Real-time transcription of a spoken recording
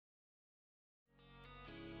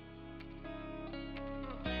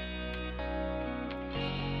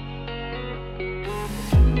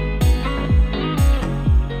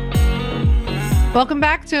Welcome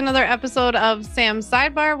back to another episode of Sam's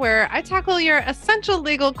Sidebar, where I tackle your essential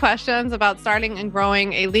legal questions about starting and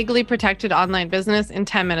growing a legally protected online business in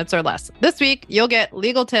 10 minutes or less. This week, you'll get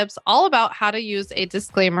legal tips all about how to use a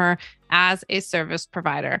disclaimer as a service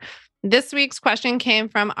provider. This week's question came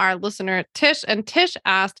from our listener, Tish, and Tish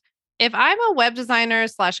asked, if I'm a web designer /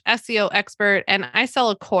 SEO expert and I sell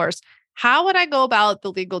a course, how would I go about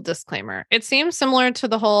the legal disclaimer? It seems similar to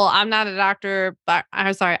the whole I'm a doctor, but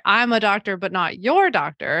not your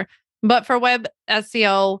doctor, but for web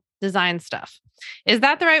SEO design stuff. Is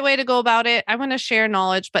that the right way to go about it? I want to share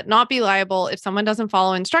knowledge, but not be liable if someone doesn't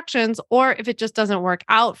follow instructions or if it just doesn't work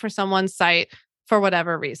out for someone's site for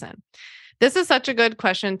whatever reason. This is such a good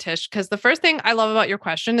question, Tish, because the first thing I love about your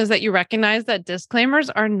question is that you recognize that disclaimers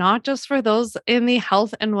are not just for those in the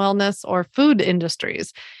health and wellness or food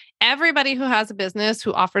industries. Everybody who has a business,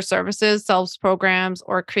 who offers services, sells programs,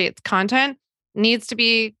 or creates content needs to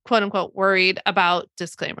be, quote unquote, worried about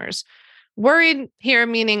disclaimers. Worried here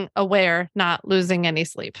meaning aware, not losing any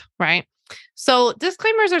sleep, right? So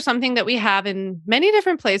disclaimers are something that we have in many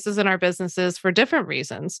different places in our businesses for different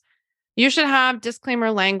reasons. You should have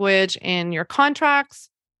disclaimer language in your contracts,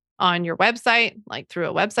 on your website, like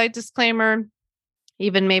through a website disclaimer,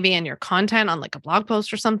 even maybe in your content on like a blog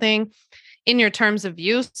post or something. In your terms of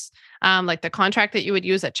use, like the contract that you would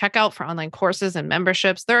use at checkout for online courses and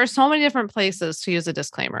memberships. There are so many different places to use a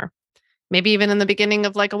disclaimer, maybe even in the beginning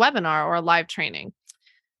of like a webinar or a live training.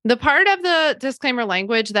 The part of the disclaimer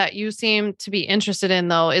language that you seem to be interested in,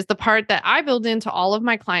 though, is the part that I build into all of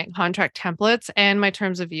my client contract templates and my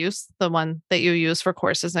terms of use, the one that you use for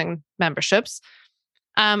courses and memberships,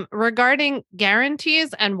 regarding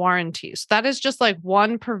guarantees and warranties. That is just like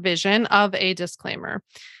one provision of a disclaimer.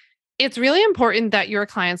 It's really important that your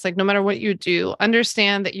clients, like no matter what you do,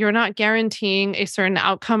 understand that you're not guaranteeing a certain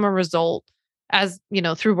outcome or result as,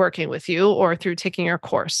 through working with you or through taking your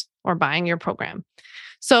course or buying your program.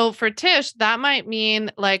 So for Tish, that might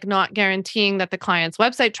mean like not guaranteeing that the client's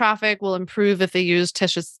website traffic will improve if they use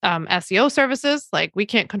Tish's SEO services. Like we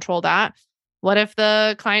can't control that. What if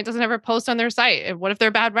the client doesn't ever post on their site? What if they're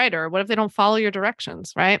a bad writer? What if they don't follow your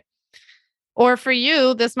directions, right? Or for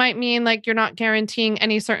you, this might mean like you're not guaranteeing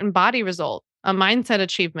any certain body result, a mindset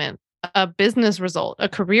achievement, a business result, a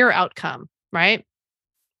career outcome, right?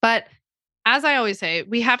 But as I always say,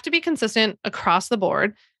 we have to be consistent across the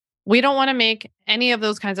board. We don't want to make any of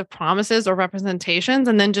those kinds of promises or representations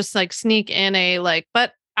and then just like sneak in a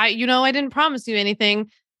but I didn't promise you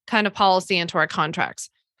anything kind of policy into our contracts.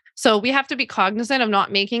 So we have to be cognizant of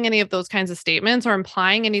not making any of those kinds of statements or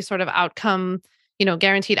implying any sort of outcome,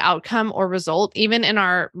 guaranteed outcome or result, even in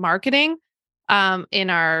our marketing, in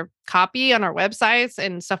our copy, on our websites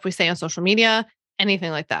and stuff we say on social media,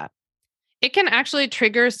 anything like that. It can actually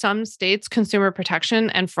trigger some states' consumer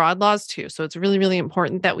protection and fraud laws too. So it's really, really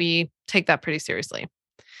important that we take that pretty seriously.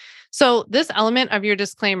 So this element of your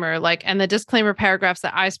disclaimer, and the disclaimer paragraphs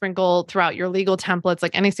that I sprinkle throughout your legal templates,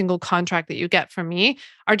 like any single contract that you get from me,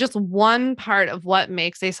 are just one part of what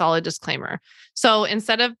makes a solid disclaimer. So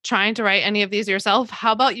instead of trying to write any of these yourself,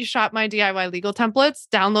 how about you shop my DIY legal templates,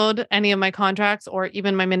 download any of my contracts or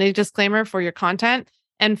even my mini disclaimer for your content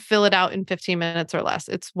and fill it out in 15 minutes or less.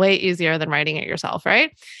 It's way easier than writing it yourself,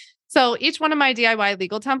 right? So each one of my DIY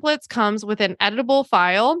legal templates comes with an editable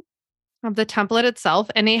file of the template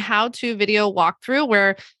itself and a how-to video walkthrough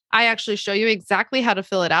where I actually show you exactly how to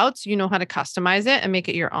fill it out so you know how to customize it and make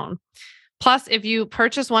it your own. Plus, if you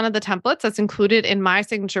purchase one of the templates that's included in my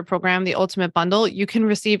signature program, the Ultimate Bundle, you can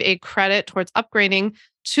receive a credit towards upgrading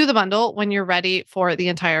to the bundle when you're ready for the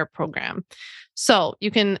entire program. So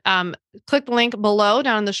you can click the link below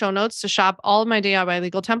down in the show notes to shop all of my DIY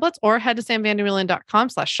legal templates or head to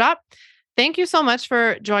samvandermeulen.com/shop. Thank you so much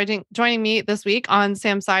for joining me this week on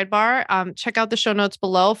Sam's Sidebar. Check out the show notes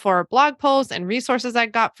below for blog posts and resources I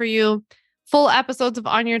got for you. Full episodes of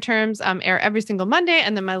On Your Terms air every single Monday,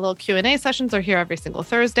 and then my little Q&A sessions are here every single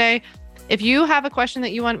Thursday. If you have a question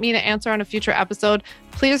that you want me to answer on a future episode,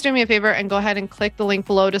 please do me a favor and go ahead and click the link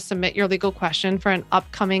below to submit your legal question for an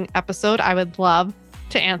upcoming episode. I would love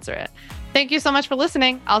to answer it. Thank you so much for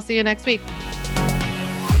listening. I'll see you next week.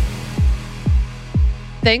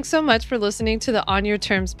 Thanks so much for listening to the On Your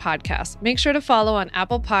Terms podcast. Make sure to follow on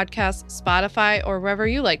Apple Podcasts, Spotify, or wherever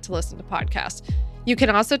you like to listen to podcasts. You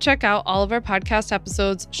can also check out all of our podcast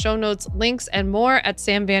episodes, show notes, links, and more at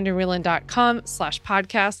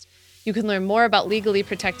samvandermeulen.com/podcast. You can learn more about legally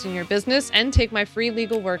protecting your business and take my free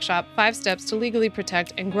legal workshop, 5 Steps to Legally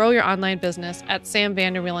Protect and Grow Your Online Business at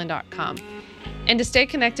samvandermeulen.com. And to stay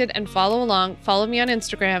connected and follow along, follow me on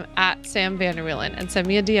Instagram at samvandermeulen and send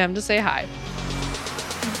me a DM to say hi.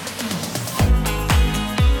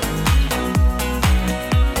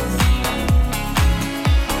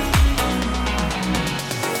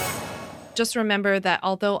 Just remember that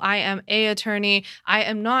although I am a attorney, I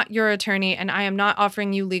am not your attorney, and I am not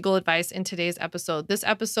offering you legal advice in today's episode. This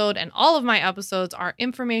episode and all of my episodes are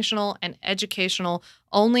informational and educational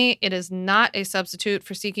only. It is not a substitute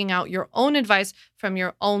for seeking out your own advice from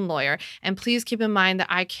your own lawyer. And please keep in mind that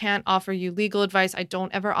I can't offer you legal advice. I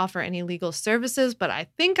don't ever offer any legal services, but I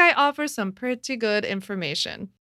think I offer some pretty good information.